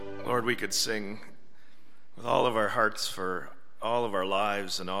Lord, we could sing with all of our hearts for all of our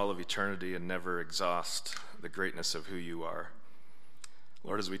lives and all of eternity and never exhaust the greatness of who you are.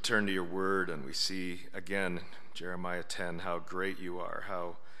 Lord, as we turn to your word and we see again, Jeremiah 10, how great you are,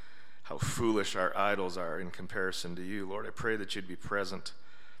 how foolish our idols are in comparison to you. Lord, I pray that you'd be present.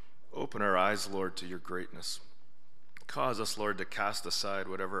 Open our eyes, Lord, to your greatness. Cause us, Lord, to cast aside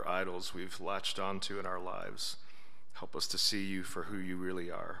whatever idols we've latched onto in our lives. Help us to see you for who you really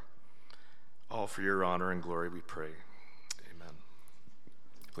are. All for your honor and glory we pray. Amen.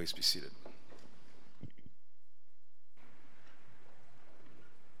 Please be seated.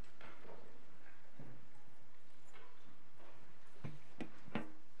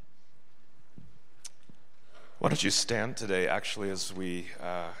 Why don't you stand today, actually, as we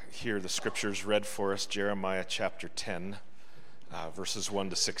hear the scriptures read for us, Jeremiah chapter 10, verses 1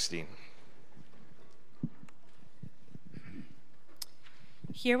 to 16.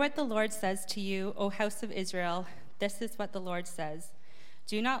 Hear what the Lord says to you, O house of Israel. This is what the Lord says.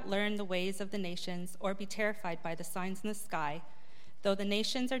 Do not learn the ways of the nations or be terrified by the signs in the sky, though the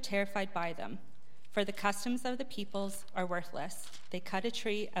nations are terrified by them. For the customs of the peoples are worthless. They cut a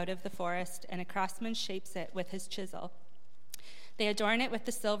tree out of the forest, and a craftsman shapes it with his chisel. They adorn it with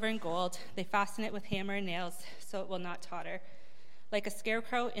the silver and gold. They fasten it with hammer and nails, so it will not totter. Like a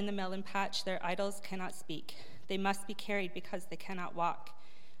scarecrow in the melon patch, their idols cannot speak. They must be carried because they cannot walk.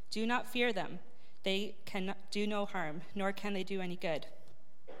 Do not fear them. They can do no harm, nor can they do any good.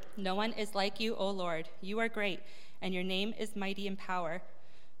 No one is like you, O Lord. You are great, and your name is mighty in power.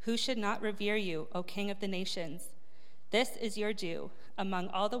 Who should not revere you, O King of the nations? This is your due. Among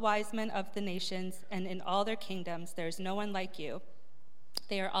all the wise men of the nations and in all their kingdoms, there is no one like you.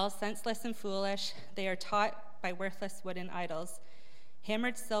 They are all senseless and foolish. They are taught by worthless wooden idols.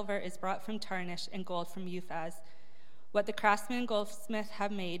 Hammered silver is brought from Tarshish and gold from Uphaz. What the craftsman and goldsmith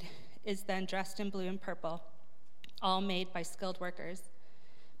have made is then dressed in blue and purple, all made by skilled workers.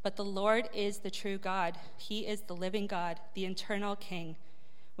 But the Lord is the true God. He is the living God, the eternal King.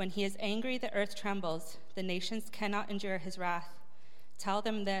 When he is angry, the earth trembles. The nations cannot endure his wrath. Tell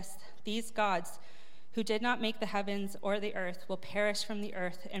them this: these gods, who did not make the heavens or the earth, will perish from the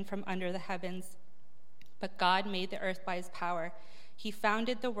earth and from under the heavens. But God made the earth by his power. He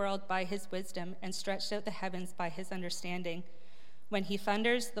founded the world by his wisdom and stretched out the heavens by his understanding. When he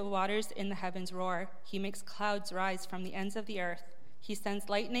thunders, the waters in the heavens roar. He makes clouds rise from the ends of the earth. He sends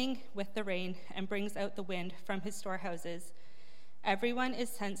lightning with the rain and brings out the wind from his storehouses. Everyone is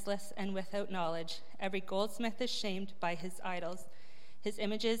senseless and without knowledge. Every goldsmith is shamed by his idols. His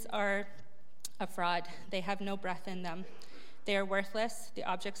images are a fraud. They have no breath in them. They are worthless, the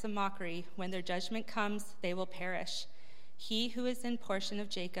objects of mockery. When their judgment comes, they will perish. He who is in portion of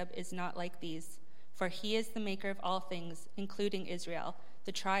Jacob is not like these, for he is the maker of all things, including Israel,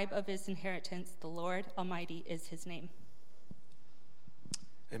 the tribe of his inheritance. The Lord Almighty is his name.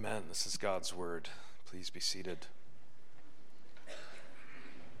 Amen. This is God's word. Please be seated.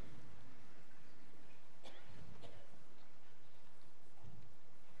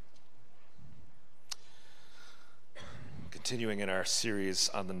 Continuing in our series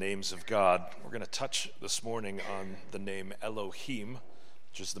on the names of God, we're going to touch this morning on the name Elohim,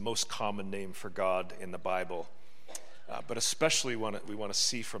 which is the most common name for God in the Bible. But especially we want to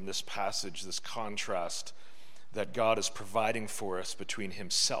see from this passage this contrast that God is providing for us between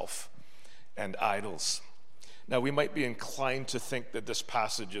himself and idols. Now, we might be inclined to think that this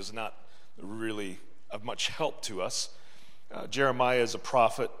passage is not really of much help to us. Jeremiah is a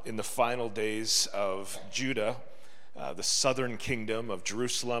prophet in the final days of Judah, the southern kingdom of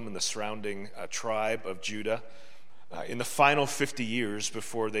Jerusalem and the surrounding tribe of Judah, in the final 50 years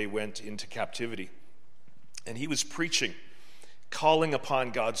before they went into captivity. And he was preaching, calling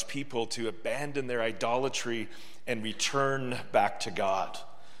upon God's people to abandon their idolatry and return back to God.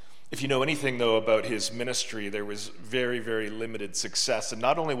 If you know anything, though, about his ministry, there was very, very limited success. And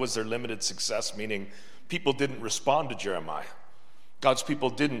not only was there limited success, meaning people didn't respond to Jeremiah. God's people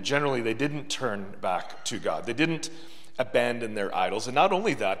didn't turn back to God. They didn't abandon their idols. And not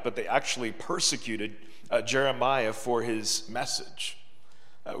only that, but they actually persecuted Jeremiah for his message.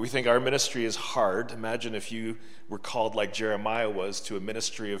 We think our ministry is hard. Imagine if you were called like Jeremiah was to a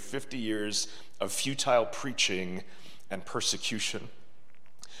ministry of 50 years of futile preaching and persecution.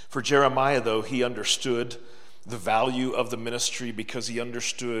 For Jeremiah, though, he understood the value of the ministry because he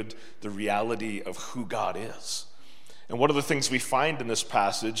understood the reality of who God is. And one of the things we find in this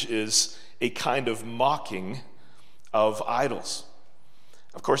passage is a kind of mocking of idols.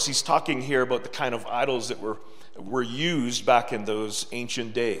 Of course, he's talking here about the kind of idols that were used back in those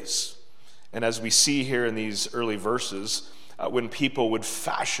ancient days. And as we see here in these early verses, when people would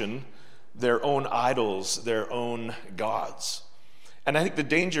fashion their own idols, their own gods. And I think the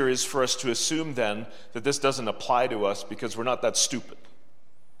danger is for us to assume then that this doesn't apply to us because we're not that stupid.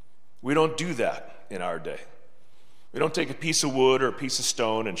 We don't do that in our day. We don't take a piece of wood or a piece of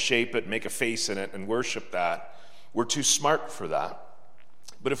stone and shape it, make a face in it, and worship that. We're too smart for that.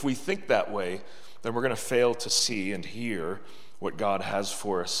 But if we think that way, then we're going to fail to see and hear what God has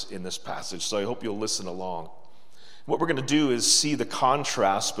for us in this passage. So I hope you'll listen along. What we're going to do is see the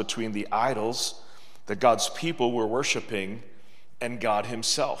contrast between the idols that God's people were worshiping and God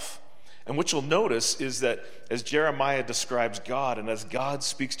himself. And what you'll notice is that as Jeremiah describes God and as God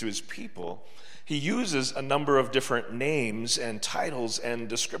speaks to his people, he uses a number of different names and titles and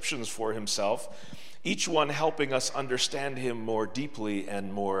descriptions for himself, each one helping us understand him more deeply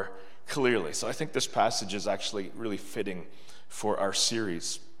and more clearly. So I think this passage is actually really fitting for our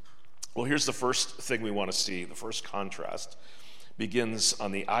series. Well, here's the first thing we want to see. The first contrast begins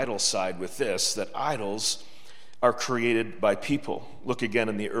on the idol side with this, that idols are created by people. Look again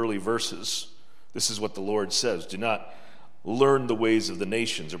in the early verses. This is what the Lord says. Do not learn the ways of the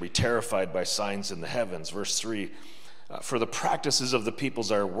nations or be terrified by signs in the heavens. Verse 3, for the practices of the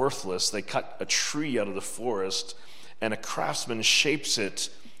peoples are worthless. They cut a tree out of the forest, and a craftsman shapes it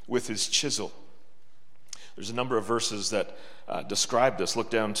with his chisel. There's a number of verses that describe this. Look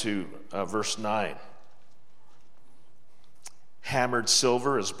down to verse 9. Hammered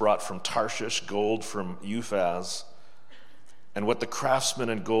silver is brought from Tarshish, gold from Uphaz, and what the craftsman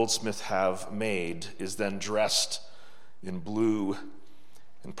and goldsmith have made is then dressed in blue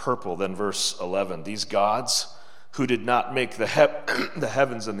and purple. Then verse 11, these gods who did not make the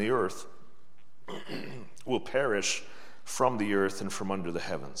heavens and the earth will perish from the earth and from under the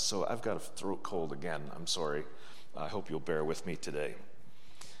heavens. So I've got a throat cold again. I'm sorry. I hope you'll bear with me today.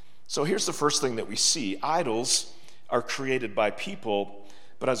 So here's the first thing that we see. Idols are created by people,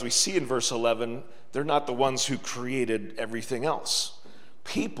 but as we see in verse 11, they're not the ones who created everything else.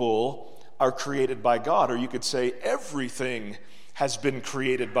 People are created by God, or you could say everything has been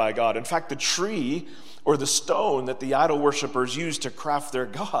created by God. In fact, the tree or the stone that the idol worshipers used to craft their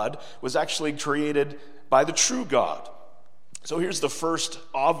God was actually created by the true God. So here's the first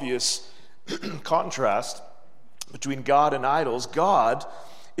obvious contrast between God and idols. God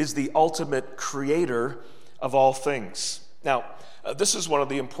is the ultimate creator of all things. Now, this is one of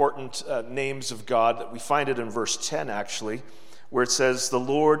the important names of God that we find it in verse 10 actually, where it says, the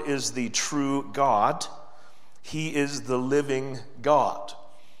Lord is the true God. He is the living God.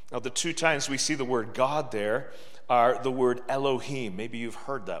 Now, the two times we see the word God there are the word Elohim. Maybe you've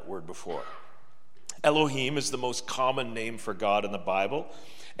heard that word before. Elohim is the most common name for God in the Bible,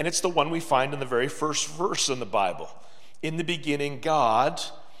 and it's the one we find in the very first verse in the Bible. In the beginning, God,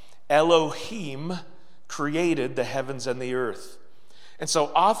 Elohim, created the heavens and the earth. And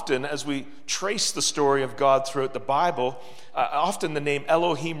so often, as we trace the story of God throughout the Bible, often the name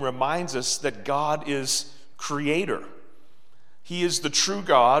Elohim reminds us that God is creator. He is the true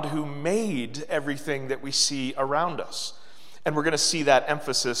God who made everything that we see around us. And we're going to see that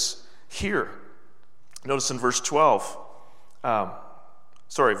emphasis here. Notice in verse 12.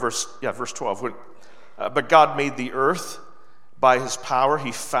 Verse 12. But God made the earth by his power.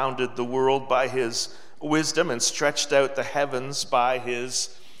 He founded the world by his wisdom and stretched out the heavens by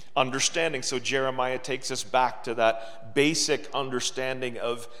his understanding. So Jeremiah takes us back to that basic understanding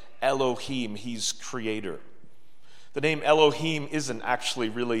of Elohim. He's creator. The name Elohim isn't actually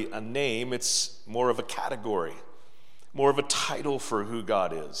really a name. It's more of a category, more of a title for who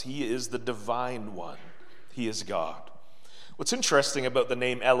God is. He is the divine one. He is God. What's interesting about the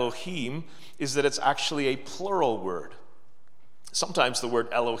name Elohim is that it's actually a plural word. Sometimes the word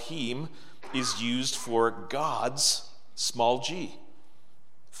Elohim is used for gods, small g,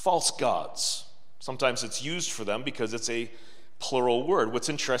 false gods. Sometimes it's used for them because it's a plural word. What's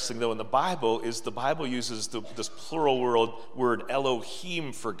interesting, though, in the Bible is the Bible uses this plural word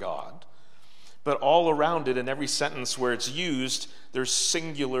Elohim for God. But all around it, in every sentence where it's used, there's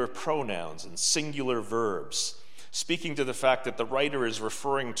singular pronouns and singular verbs, speaking to the fact that the writer is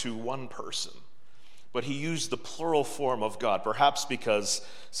referring to one person. But he used the plural form of God, perhaps because,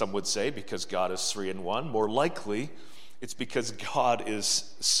 some would say, because God is three in one. More likely, it's because God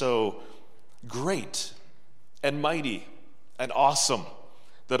is so great and mighty and awesome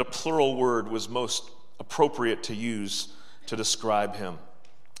that a plural word was most appropriate to use to describe him.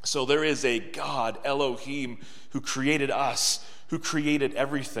 So there is a God, Elohim, who created us, who created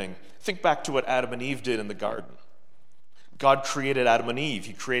everything. Think back to what Adam and Eve did in the garden. God created Adam and Eve.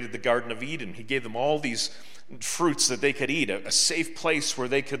 He created the Garden of Eden. He gave them all these fruits that they could eat, a safe place where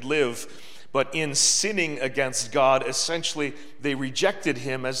they could live. But in sinning against God, essentially, they rejected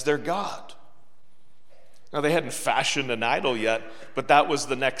him as their God. Now, they hadn't fashioned an idol yet, but that was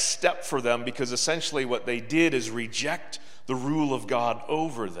the next step for them, because essentially what they did is reject the rule of God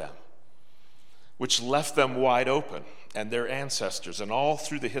over them, which left them wide open, and their ancestors. And all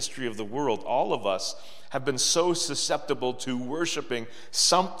through the history of the world, all of us have been so susceptible to worshiping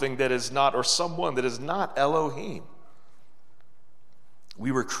something that is not, or someone that is not Elohim.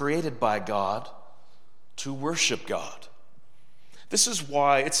 We were created by God to worship God. This is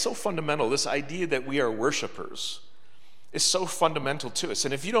why it's so fundamental. This idea that we are worshipers is so fundamental to us.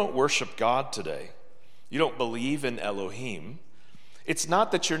 And if you don't worship God today, you don't believe in Elohim, it's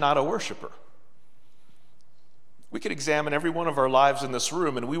not that you're not a worshiper. We could examine every one of our lives in this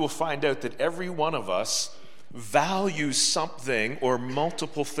room, and we will find out that every one of us values something or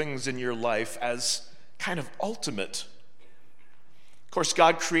multiple things in your life as kind of ultimate. Of course,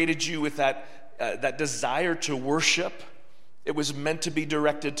 God created you with that desire to worship. It was meant to be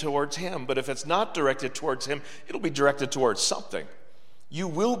directed towards him, but if it's not directed towards him, it'll be directed towards something. You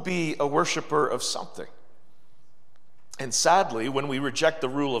will be a worshiper of something. And sadly, when we reject the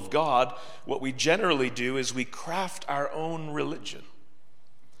rule of God, what we generally do is we craft our own religion.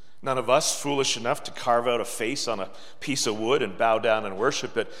 None of us foolish enough to carve out a face on a piece of wood and bow down and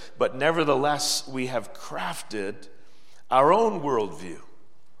worship it, but nevertheless, we have crafted our own worldview,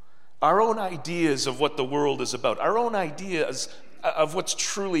 our own ideas of what the world is about, our own ideas of what's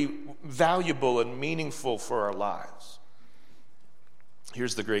truly valuable and meaningful for our lives.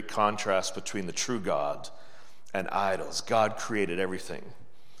 Here's the great contrast between the true God and idols. God created everything,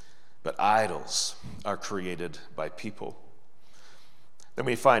 but idols are created by people. Then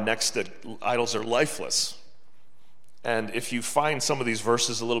we find next that idols are lifeless. And if you find some of these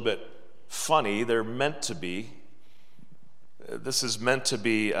verses a little bit funny, they're meant to be. This is meant to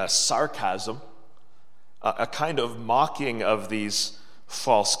be a sarcasm, a kind of mocking of these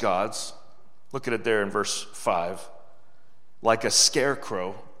false gods. Look at it there in verse 5. Like a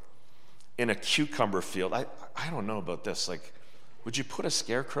scarecrow in a cucumber field. I don't know about this. Like, would you put a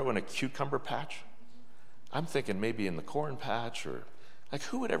scarecrow in a cucumber patch? I'm thinking maybe in the corn patch, or like,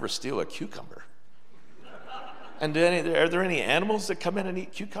 who would ever steal a cucumber? And are there any animals that come in and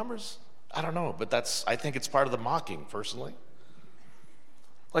eat cucumbers? I don't know, but I think it's part of the mocking, personally.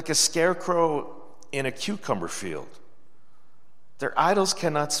 Like a scarecrow in a cucumber field. Their idols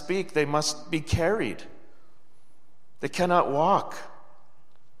cannot speak, they must be carried. They cannot walk.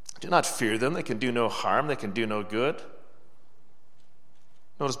 Do not fear them. They can do no harm. They can do no good.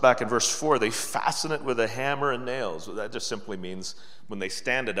 Notice back in verse 4, they fasten it with a hammer and nails. Well, that just simply means when they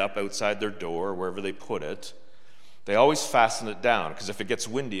stand it up outside their door, or wherever they put it, they always fasten it down, because if it gets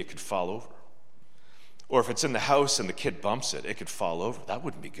windy, it could fall over. Or if it's in the house and the kid bumps it, it could fall over. That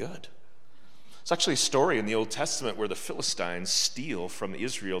wouldn't be good. It's actually a story in the Old Testament where the Philistines steal from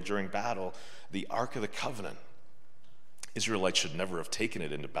Israel during battle the Ark of the Covenant. Israelites should never have taken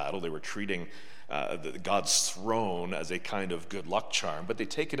it into battle. They were treating God's throne as a kind of good luck charm, but they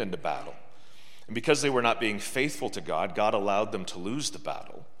take it into battle. And because they were not being faithful to God, God allowed them to lose the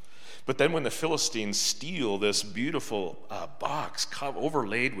battle. But then when the Philistines steal this beautiful box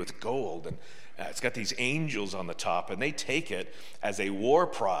overlaid with gold, and it's got these angels on the top, and they take it as a war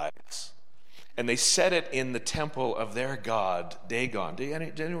prize, and they set it in the temple of their god, Dagon. Do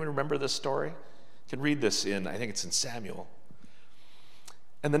anyone remember this story? You can read this I think it's in Samuel.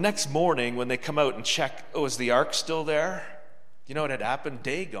 And the next morning, when they come out and check, is the ark still there? You know what had happened?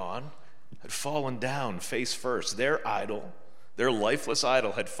 Dagon had fallen down face first. Their idol, their lifeless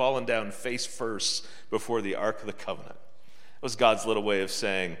idol, had fallen down face first before the Ark of the Covenant. It was God's little way of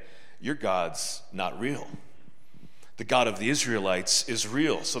saying, your God's not real. The God of the Israelites is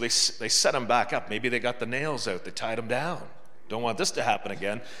real. So they set him back up. Maybe they got the nails out. They tied him down. Don't want this to happen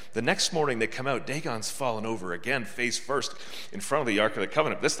again. The next morning they come out. Dagon's fallen over again, face first, in front of the Ark of the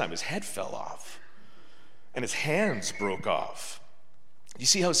Covenant. This time his head fell off, and his hands broke off. You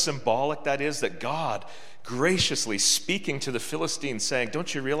see how symbolic that is? That God graciously speaking to the Philistines, saying,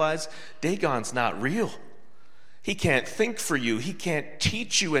 don't you realize Dagon's not real? He can't think for you. He can't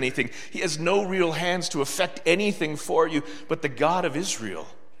teach you anything. He has no real hands to affect anything for you. But the God of Israel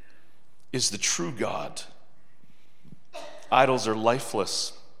is the true God. Idols are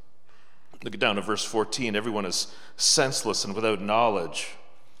lifeless. Look down to verse 14. Everyone is senseless and without knowledge.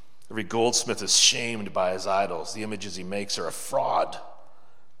 Every goldsmith is shamed by his idols. The images he makes are a fraud.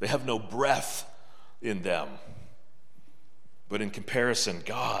 They have no breath in them. But in comparison,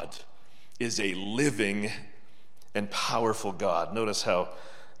 God is a living and powerful God. Notice how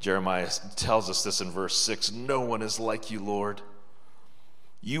Jeremiah tells us this in verse 6. No one is like you, Lord.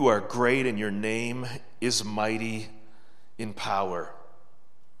 You are great, and your name is mighty in power.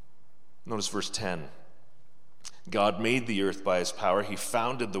 Notice verse 10. God made the earth by his power. He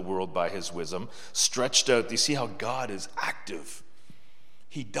founded the world by his wisdom. Stretched out, do you see how God is active?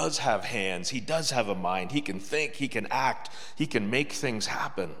 He does have hands. He does have a mind. He can think. He can act. He can make things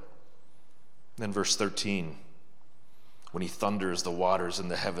happen. Then verse 13. When he thunders, the waters in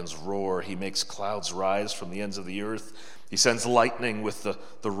the heavens roar. He makes clouds rise from the ends of the earth. He sends lightning with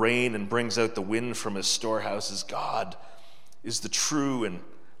the rain and brings out the wind from his storehouses. God is the true and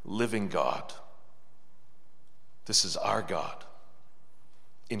living God. This is our God.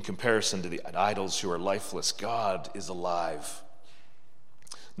 In comparison to the idols who are lifeless, God is alive.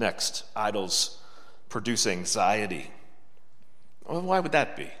 Next, idols produce anxiety. Well, why would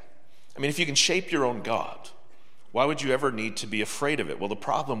that be? I mean, if you can shape your own God, why would you ever need to be afraid of it? Well, the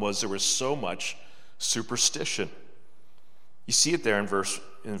problem was there was so much superstition. You see it there in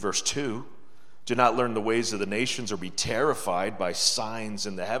verse 2. Do not learn the ways of the nations or be terrified by signs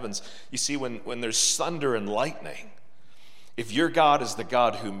in the heavens. You see, when there's thunder and lightning, if your God is the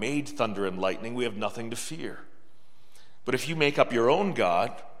God who made thunder and lightning, we have nothing to fear. But if you make up your own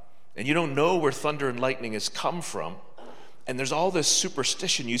God, and you don't know where thunder and lightning has come from, and there's all this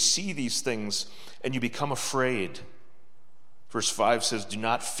superstition, you see these things, and you become afraid. Verse 5 says, do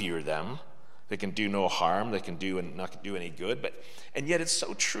not fear them. They can do no harm. They can not do any good. And yet it's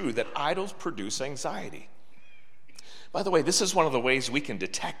so true that idols produce anxiety. By the way, this is one of the ways we can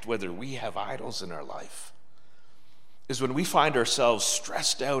detect whether we have idols in our life, is when we find ourselves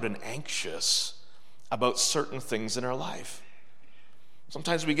stressed out and anxious about certain things in our life.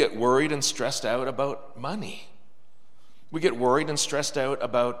 Sometimes we get worried and stressed out about money. We get worried and stressed out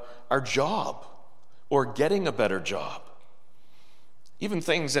about our job or getting a better job. Even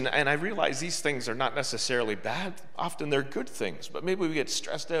things, and I realize these things are not necessarily bad. Often they're good things, but maybe we get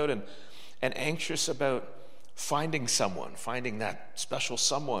stressed out and anxious about finding that special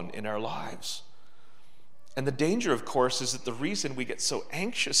someone in our lives. And the danger, of course, is that the reason we get so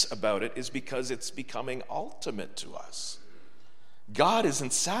anxious about it is because it's becoming ultimate to us. God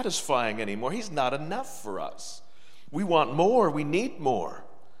isn't satisfying anymore. He's not enough for us. We want more. We need more.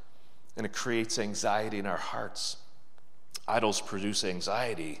 And it creates anxiety in our hearts. Idols produce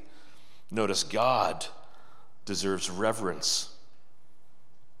anxiety. Notice God deserves reverence.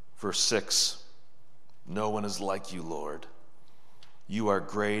 Verse 6, no one is like you, Lord. You are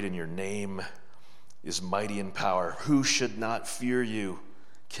great, and your name is mighty in power. Who should not fear you,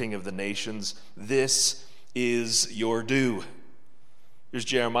 King of the nations? This is your due. Here's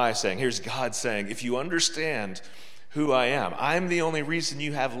Jeremiah saying, here's God saying, if you understand who I am, I'm the only reason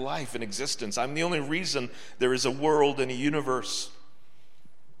you have life and existence. I'm the only reason there is a world and a universe.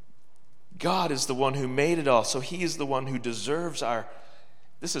 God is the one who made it all, so he is the one who deserves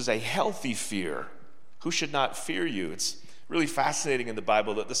this is a healthy fear. Who should not fear you? It's really fascinating in the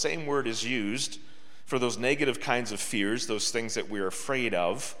Bible that the same word is used for those negative kinds of fears, those things that we're afraid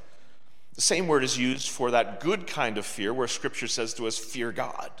of. The same word is used for that good kind of fear where Scripture says to us, fear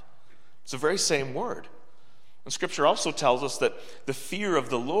God. It's the very same word. And Scripture also tells us that the fear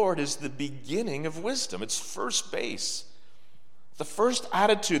of the Lord is the beginning of wisdom. It's first base. The first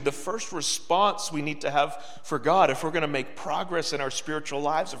attitude, the first response we need to have for God, if we're going to make progress in our spiritual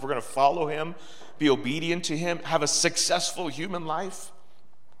lives, if we're going to follow him, be obedient to him, have a successful human life,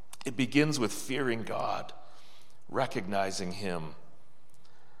 it begins with fearing God, recognizing him.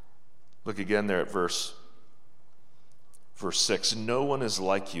 Look again there at verse 6. No one is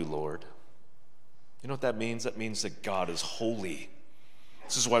like you, Lord. You know what that means? That means that God is holy.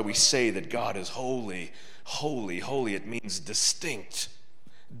 This is why we say that God is holy, holy, holy. It means distinct,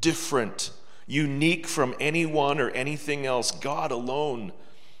 different, unique from anyone or anything else. God alone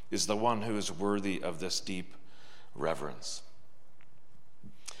is the one who is worthy of this deep reverence.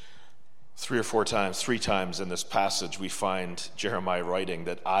 Three times in this passage, we find Jeremiah writing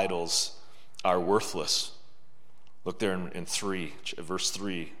that idols are worthless. Look there in verse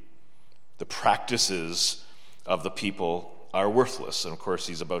 3. The practices of the people are worthless. And of course,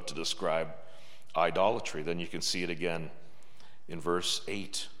 he's about to describe idolatry. Then you can see it again in verse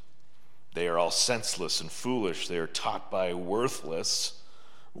 8. They are all senseless and foolish. They are taught by worthless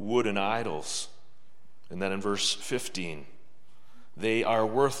wooden idols. And then in verse 15, they are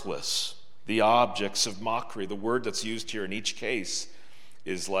worthless, the objects of mockery. The word that's used here in each case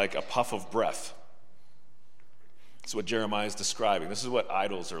is like a puff of breath. That's what Jeremiah is describing. This is what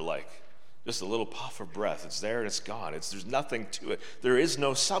idols are like. Just a little puff of breath. It's there and it's gone. There's nothing to it. There is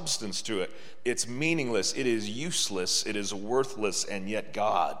no substance to it. It's meaningless. It is useless. It is worthless. And yet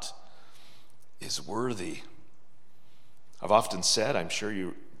God is worthy. I've often said,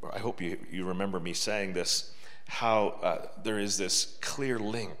 I hope you remember me saying this, how there is this clear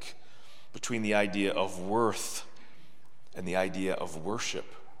link between the idea of worth and the idea of worship.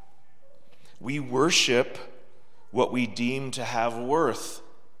 We worship what we deem to have worth.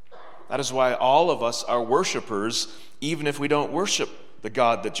 That is why all of us are worshipers, even if we don't worship the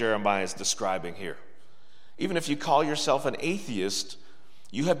God that Jeremiah is describing here. Even if you call yourself an atheist,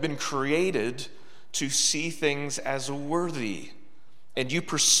 you have been created to see things as worthy, and you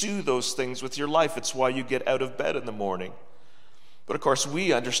pursue those things with your life. It's why you get out of bed in the morning. But of course,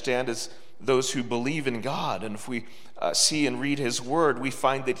 we understand as those who believe in God, and if we see and read his word, we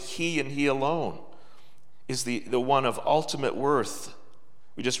find that he and he alone is the one of ultimate worth.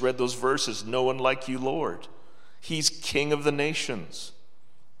 We just read those verses, no one like you, Lord. He's King of the nations.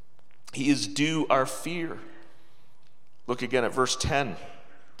 He is due our fear. Look again at verse 10.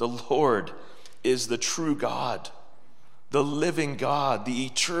 The Lord is the true God, the living God, the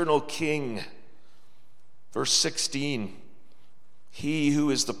eternal King. Verse 16. He who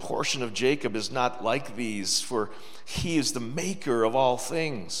is the portion of Jacob is not like these, for he is the maker of all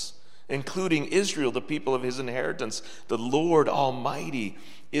things, including Israel, the people of his inheritance. The Lord Almighty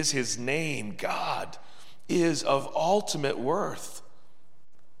is his name. God is of ultimate worth.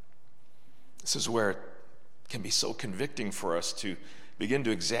 This is where it can be so convicting for us to begin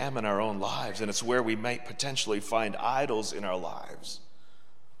to examine our own lives, and it's where we might potentially find idols in our lives.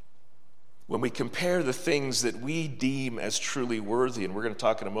 When we compare the things that we deem as truly worthy, and we're going to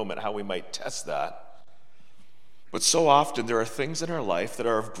talk in a moment how we might test that, but so often there are things in our life that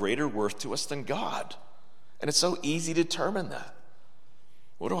are of greater worth to us than God, and it's so easy to determine that.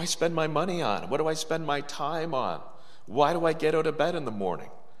 What do I spend my money on? What do I spend my time on? Why do I get out of bed in the morning?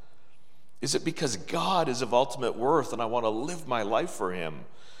 Is it because God is of ultimate worth and I want to live my life for him?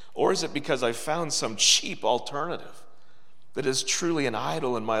 Or is it because I found some cheap alternative that is truly an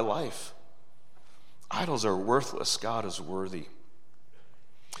idol in my life? Idols are worthless. God is worthy.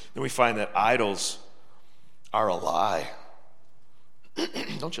 Then we find that idols are a lie.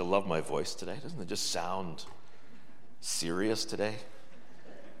 Don't you love my voice today? Doesn't it just sound serious today?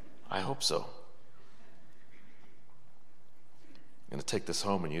 I hope so. I'm going to take this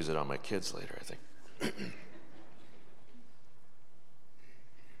home and use it on my kids later, I think.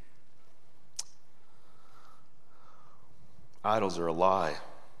 Idols are a lie.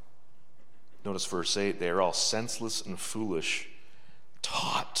 Notice verse 8, they are all senseless and foolish,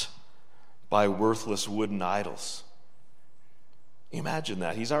 taught by worthless wooden idols. Imagine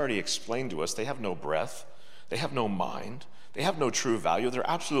that. He's already explained to us they have no breath, they have no mind, they have no true value, they're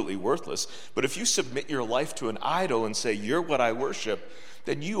absolutely worthless. But if you submit your life to an idol and say, you're what I worship,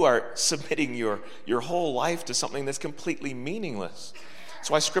 then you are submitting your whole life to something that's completely meaningless. That's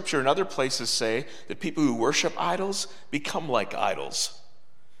why Scripture and other places say that people who worship idols become like idols.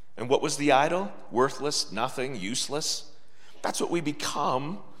 And what was the idol? Worthless, nothing, useless. That's what we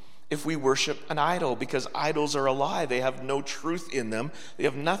become if we worship an idol, because idols are a lie. They have no truth in them. They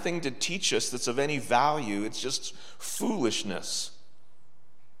have nothing to teach us that's of any value. It's just foolishness.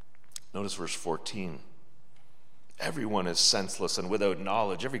 Notice verse 14. Everyone is senseless and without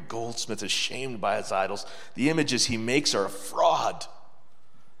knowledge. Every goldsmith is shamed by his idols. The images he makes are a fraud.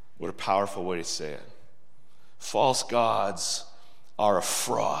 What a powerful way to say it. False gods are a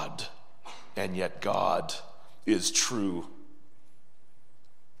fraud, and yet God is true.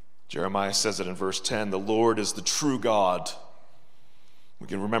 Jeremiah says it in verse 10, the Lord is the true God. We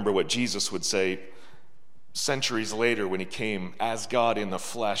can remember what Jesus would say centuries later when he came as God in the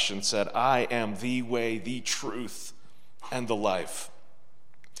flesh and said, I am the way, the truth, and the life.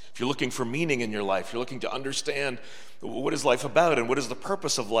 If you're looking for meaning in your life, you're looking to understand what is life about and what is the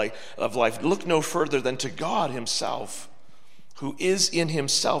purpose of life, look no further than to God himself, who is in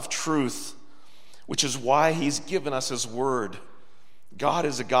himself truth, which is why he's given us his word. God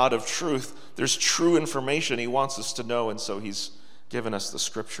is a God of truth. There's true information he wants us to know, and so he's given us the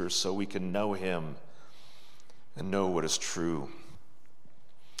scriptures so we can know him and know what is true.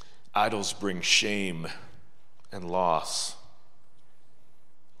 Idols bring shame and loss.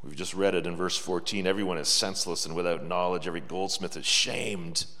 We've just read it in verse 14. Everyone is senseless and without knowledge. Every goldsmith is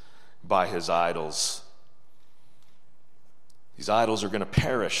shamed by his idols. These idols are going to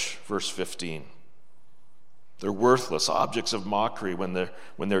perish, verse 15. They're worthless, objects of mockery. When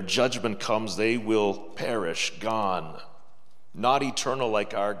their judgment comes, they will perish, gone. Not eternal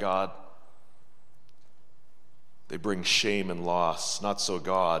like our God. They bring shame and loss. Not so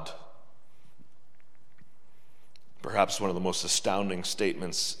God. Perhaps one of the most astounding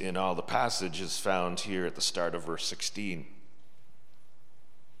statements in all the passage is found here at the start of verse 16.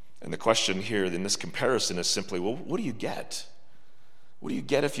 And the question here in this comparison is simply, well, what do you get? What do you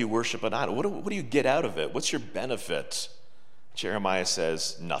get if you worship an idol? What do you get out of it? What's your benefit? Jeremiah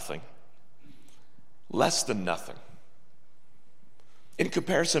says, nothing. Less than nothing. In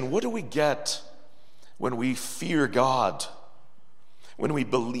comparison, what do we get when we fear God? When we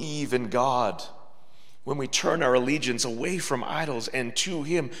believe in God? When we turn our allegiance away from idols and to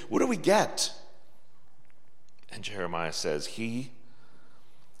Him? What do we get? And Jeremiah says, He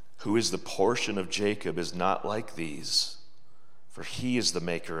who is the portion of Jacob is not like these, for He is the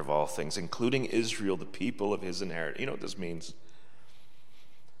maker of all things, including Israel, the people of His inheritance. You know what this means?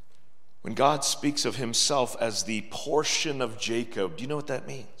 When God speaks of Himself as the portion of Jacob, do you know what that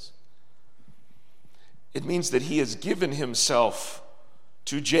means? It means that He has given Himself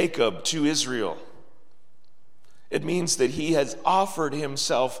to Jacob, to Israel. It means that He has offered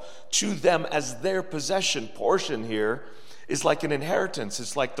Himself to them as their possession. Portion here is like an inheritance.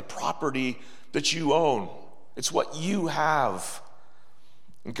 It's like the property that you own. It's what you have.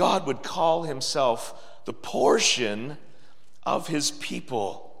 And God would call Himself the portion of His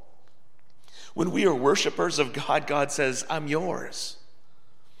people. When we are worshipers of God, God says, I'm yours.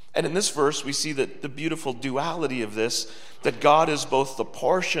 And in this verse, we see that the beautiful duality of this, that God is both the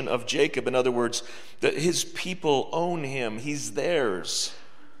portion of Jacob, in other words, that His people own Him, He's theirs.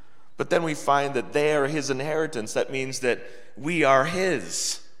 But then we find that they are His inheritance. That means that we are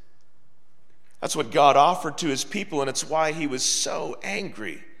His. That's what God offered to His people, and it's why He was so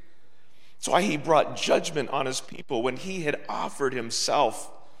angry. It's why He brought judgment on His people when He had offered Himself.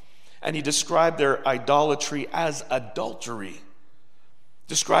 And He described their idolatry as adultery.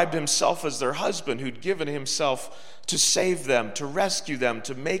 Described Himself as their husband who'd given Himself to save them, to rescue them,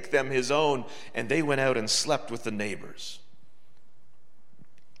 to make them His own, and they went out and slept with the neighbors.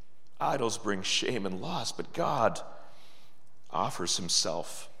 Idols bring shame and loss, but God offers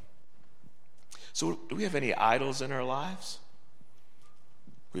Himself. So do we have any idols in our lives?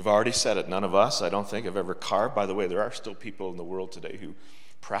 We've already said it. None of us, I don't think, have ever carved. By the way, there are still people in the world today who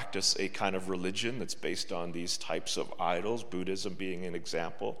practice a kind of religion that's based on these types of idols, Buddhism being an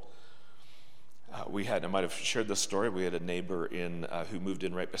example. I might have shared this story. We had a neighbor who moved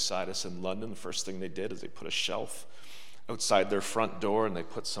in right beside us in London. The first thing they did is they put a shelf outside their front door, and they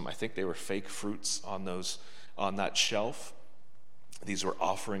put some, I think they were fake fruits on that shelf. These were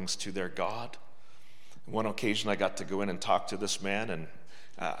offerings to their God. One occasion I got to go in and talk to this man, and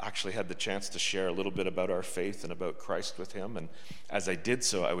actually had the chance to share a little bit about our faith and about Christ with him. And as I did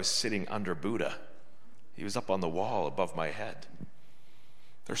so, I was sitting under Buddha. He was up on the wall above my head.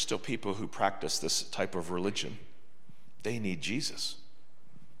 There's still people who practice this type of religion. They need Jesus.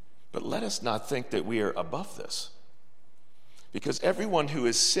 But let us not think that we are above this. Because everyone who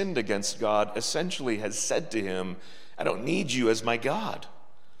has sinned against God essentially has said to Him, I don't need you as my God.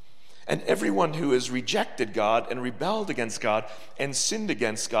 And everyone who has rejected God and rebelled against God and sinned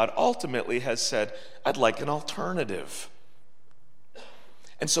against God ultimately has said, I'd like an alternative.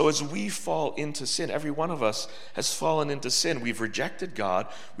 And so as we fall into sin, every one of us has fallen into sin. We've rejected God.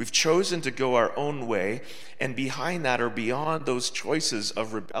 We've chosen to go our own way. And behind that, or beyond those choices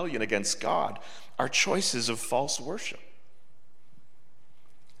of rebellion against God, are choices of false worship.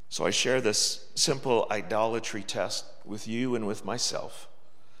 So I share this simple idolatry test with you and with myself,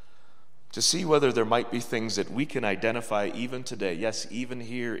 to see whether there might be things that we can identify even today, yes, even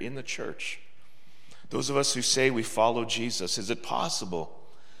here in the church. Those of us who say we follow Jesus, is it possible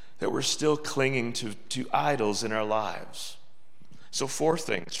that we're still clinging to idols in our lives? So 4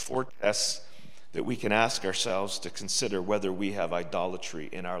 things, 4 tests that we can ask ourselves to consider whether we have idolatry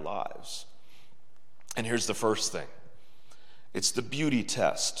in our lives. And here's the first thing. It's the beauty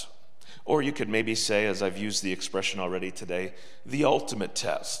test. Or you could maybe say, as I've used the expression already today, the ultimate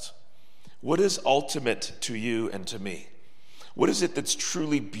test. What is ultimate to you and to me? What is it that's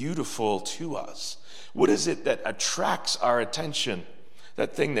truly beautiful to us? What is it that attracts our attention?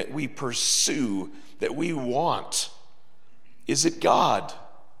 That thing that we pursue, that we want? Is it God?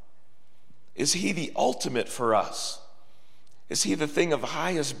 Is He the ultimate for us? Is He the thing of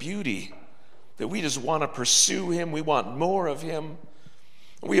highest beauty that we just want to pursue Him? We want more of Him.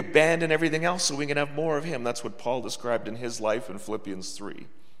 We abandon everything else so we can have more of Him. That's what Paul described in his life in Philippians 3.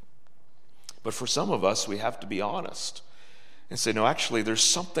 But for some of us, we have to be honest and say, no, actually, there's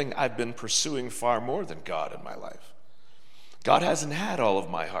something I've been pursuing far more than God in my life. God hasn't had all of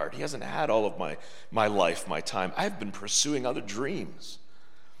my heart. He hasn't had all of my life, my time. I've been pursuing other dreams,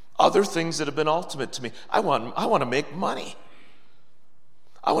 other things that have been ultimate to me. I want to make money.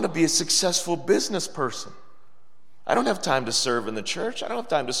 I want to be a successful business person. I don't have time to serve in the church. I don't have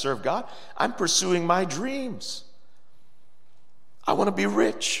time to serve God. I'm pursuing my dreams. I want to be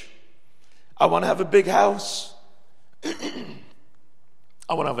rich. I want to have a big house. I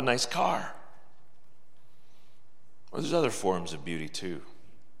want to have a nice car. Or there's other forms of beauty too.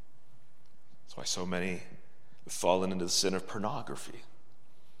 That's why so many have fallen into the sin of pornography.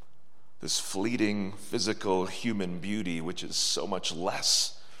 This fleeting, physical, human beauty, which is so much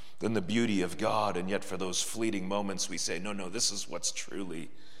less than the beauty of God, and yet for those fleeting moments we say, no, this is what's truly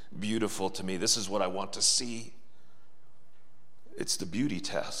beautiful to me. This is what I want to see. It's the beauty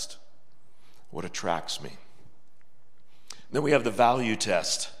test, what attracts me. Then we have the value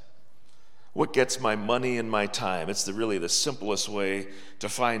test. What gets my money and my time? It's really the simplest way to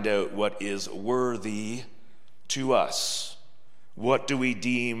find out what is worthy to us. What do we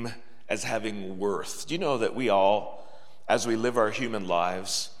deem as having worth? Do you know that we all, as we live our human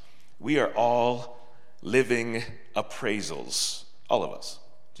lives, we are all living appraisals? All of us.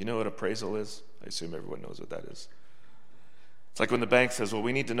 Do you know what appraisal is? I assume everyone knows what that is. It's like when the bank says, well,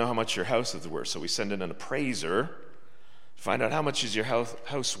 we need to know how much your house is worth. So we send in an appraiser to find out how much is your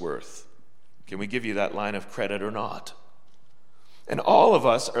house worth. Can we give you that line of credit or not? And all of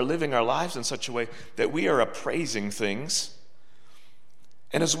us are living our lives in such a way that we are appraising things.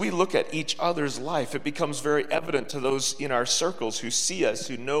 And as we look at each other's life, it becomes very evident to those in our circles who see us,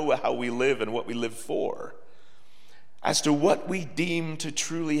 who know how we live and what we live for, as to what we deem to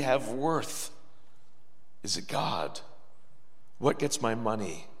truly have worth. Is it God? What gets my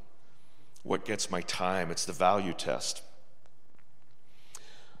money? What gets my time? It's the value test.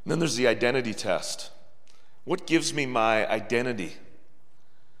 And then there's the identity test. What gives me my identity?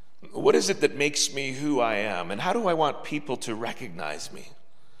 What is it that makes me who I am? And how do I want people to recognize me?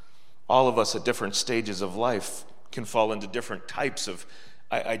 All of us at different stages of life can fall into different types of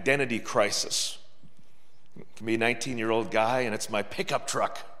identity crisis. It can be a 19-year-old guy and it's my pickup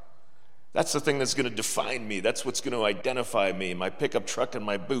truck. That's the thing that's going to define me. That's what's going to identify me. My pickup truck and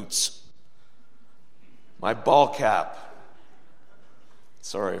my boots. My ball cap.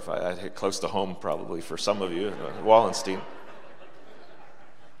 Sorry if I hit close to home probably for some of you, Wallenstein.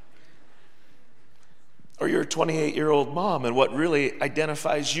 Or you're a 28-year-old mom, and what really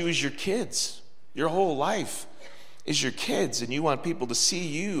identifies you is your kids. Your whole life is your kids, and you want people to see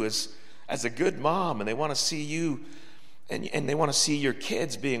you as a good mom, and they want to see you, and they want to see your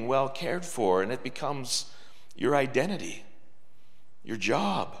kids being well cared for, and it becomes your identity, your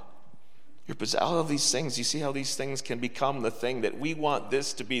job. All of these things, you see how these things can become the thing that we want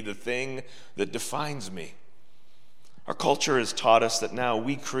this to be the thing that defines me. Our culture has taught us that now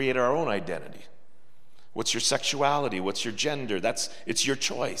we create our own identity. What's your sexuality? What's your gender? It's your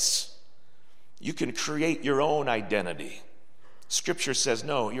choice. You can create your own identity. Scripture says,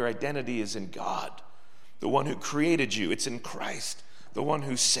 no, your identity is in God, the one who created you. It's in Christ, the one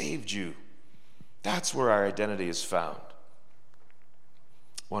who saved you. That's where our identity is found.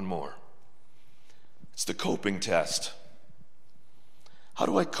 One more. It's the coping test. How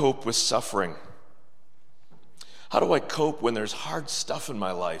do I cope with suffering? How do I cope when there's hard stuff in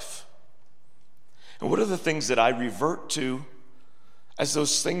my life? And what are the things that I revert to as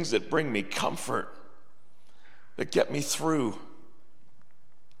those things that bring me comfort, that get me through?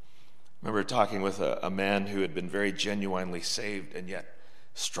 I remember talking with a man who had been very genuinely saved and yet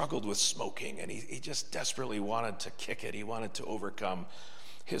struggled with smoking, and he just desperately wanted to kick it. He wanted to overcome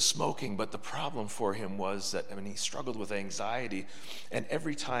his smoking, but the problem for him was that, he struggled with anxiety, and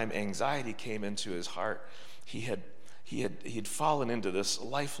every time anxiety came into his heart, he had fallen into this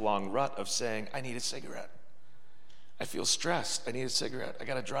lifelong rut of saying, I need a cigarette. I feel stressed. I need a cigarette. I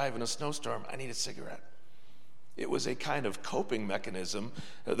got to drive in a snowstorm. I need a cigarette. It was a kind of coping mechanism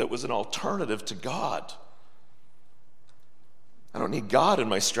that was an alternative to God. I don't need God in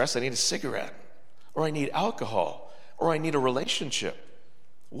my stress. I need a cigarette, or I need alcohol, or I need a relationship.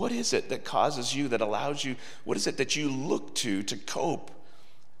 What is it that causes you, that allows you, what is it that you look to cope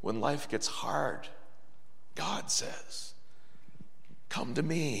when life gets hard? God says, come to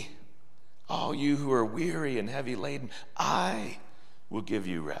me, all you who are weary and heavy laden, I will give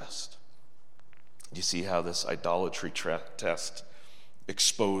you rest. You see how this idolatry test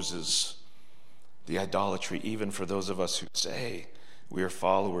exposes the idolatry even for those of us who say we are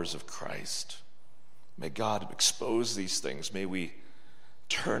followers of Christ. May God expose these things. May we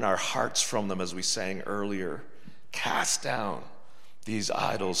turn our hearts from them, as we sang earlier. Cast down these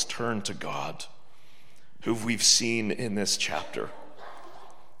idols, turn to God, who we've seen in this chapter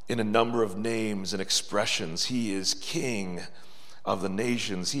in a number of names and expressions. He is King of the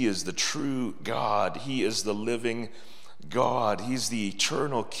nations. He is the true God. He is the living God. He's the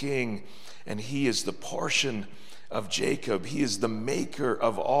eternal King, and he is the portion of Jacob. He is the maker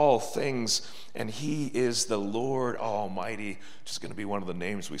of all things, and he is the Lord Almighty, which is going to be one of the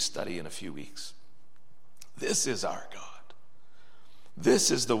names we study in a few weeks. This is our God.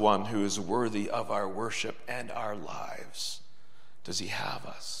 This is the one who is worthy of our worship and our lives. Does he have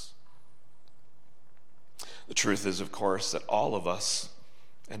us? The truth is, of course, that all of us,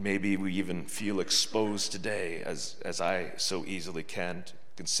 and maybe we even feel exposed today, as I so easily can, to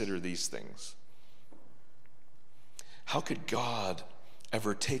consider these things. How could God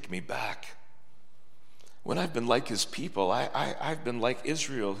ever take me back? When I've been like his people, I've been like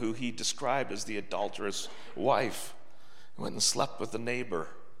Israel, who he described as the adulterous wife, who went and slept with the neighbor.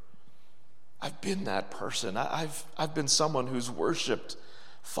 I've been that person. I've been someone who's worshiped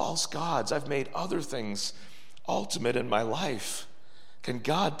false gods. I've made other things ultimate in my life. Can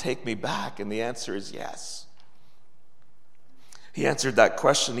God take me back? And the answer is yes. He answered that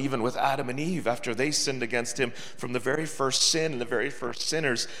question even with Adam and Eve after they sinned against him. From the very first sin and the very first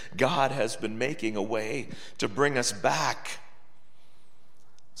sinners, God has been making a way to bring us back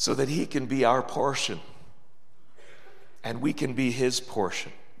so that he can be our portion and we can be his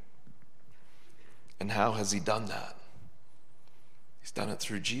portion. And how has he done that? He's done it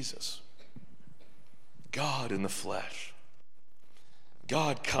through Jesus. God in the flesh.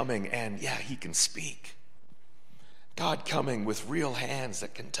 God coming, and yeah, he can speak. God coming with real hands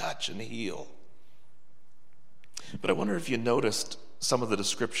that can touch and heal. But I wonder if you noticed some of the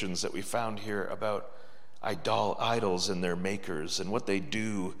descriptions that we found here about idols and their makers and what they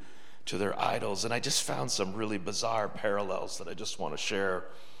do to their idols. And I just found some really bizarre parallels that I just want to share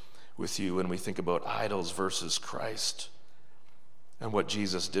with you when we think about idols versus Christ and what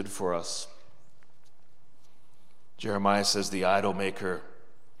Jesus did for us. Jeremiah says the idol maker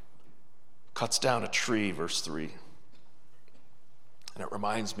cuts down a tree, verse 3. And it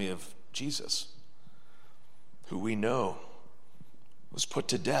reminds me of Jesus, who we know was put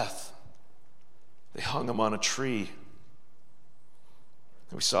to death. They hung him on a tree.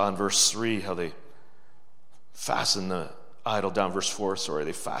 And we saw in verse 3 how they fastened the idol down. Verse 4,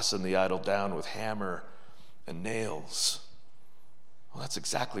 they fastened the idol down with hammer and nails. Well, that's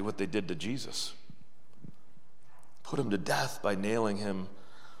exactly what they did to Jesus. Put him to death by nailing him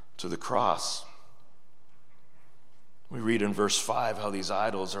to the cross. We read in verse 5 how these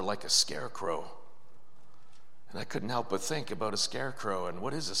idols are like a scarecrow. And I couldn't help but think about a scarecrow, and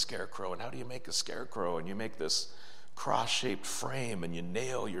what is a scarecrow, and how do you make a scarecrow? And you make this cross-shaped frame, and you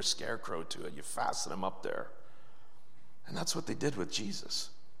nail your scarecrow to it. You fasten him up there. And that's what they did with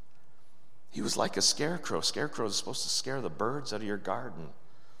Jesus. He was like a scarecrow. Scarecrow is supposed to scare the birds out of your garden.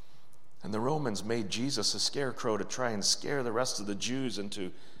 And the Romans made Jesus a scarecrow to try and scare the rest of the Jews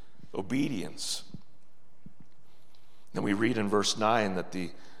into obedience. Then we read in verse 9 that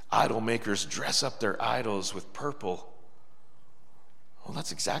the idol makers dress up their idols with purple. Well,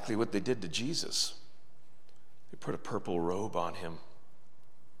 that's exactly what they did to Jesus. They put a purple robe on him.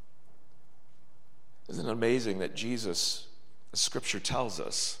 Isn't it amazing that Jesus, as Scripture tells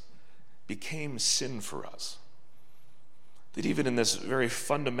us, became sin for us? That even in this very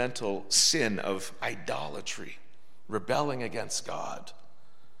fundamental sin of idolatry, rebelling against God,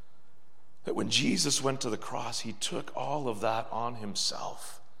 that when Jesus went to the cross, he took all of that on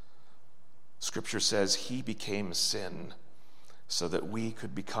himself. Scripture says he became sin so that we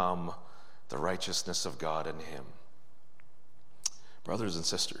could become the righteousness of God in him. Brothers and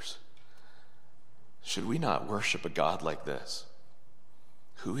sisters, should we not worship a God like this,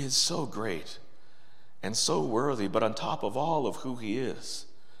 who is so great and so worthy, but on top of all of who he is,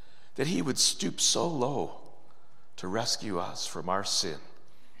 that he would stoop so low to rescue us from our sin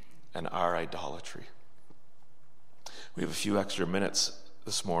and our idolatry? We have a few extra minutes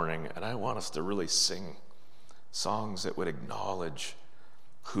this morning, and I want us to really sing songs that would acknowledge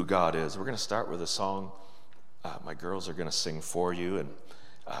who God is. We're going to start with a song. My girls are going to sing for you, and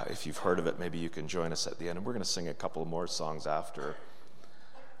if you've heard of it, maybe you can join us at the end. And we're going to sing a couple more songs after.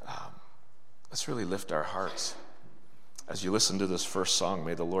 Let's really lift our hearts. As you listen to this first song,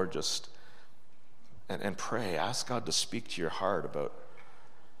 may the Lord just, and pray, ask God to speak to your heart about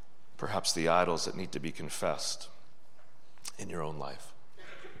perhaps the idols that need to be confessed in your own life.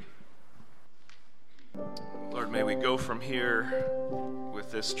 Lord, may we go from here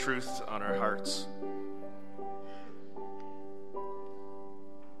with this truth on our hearts.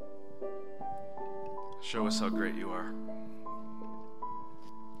 Show us how great you are.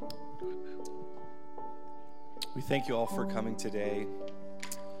 We thank you all for coming today.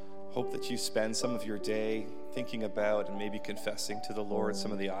 Hope that you spend some of your day thinking about and maybe confessing to the Lord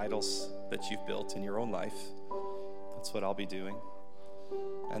some of the idols that you've built in your own life. That's what I'll be doing.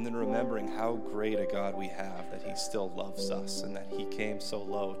 and then remembering how great a God we have, that he still loves us and that he came so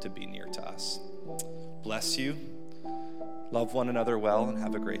low to be near to us. Bless you. Love one another well and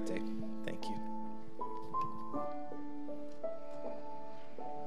have a great day.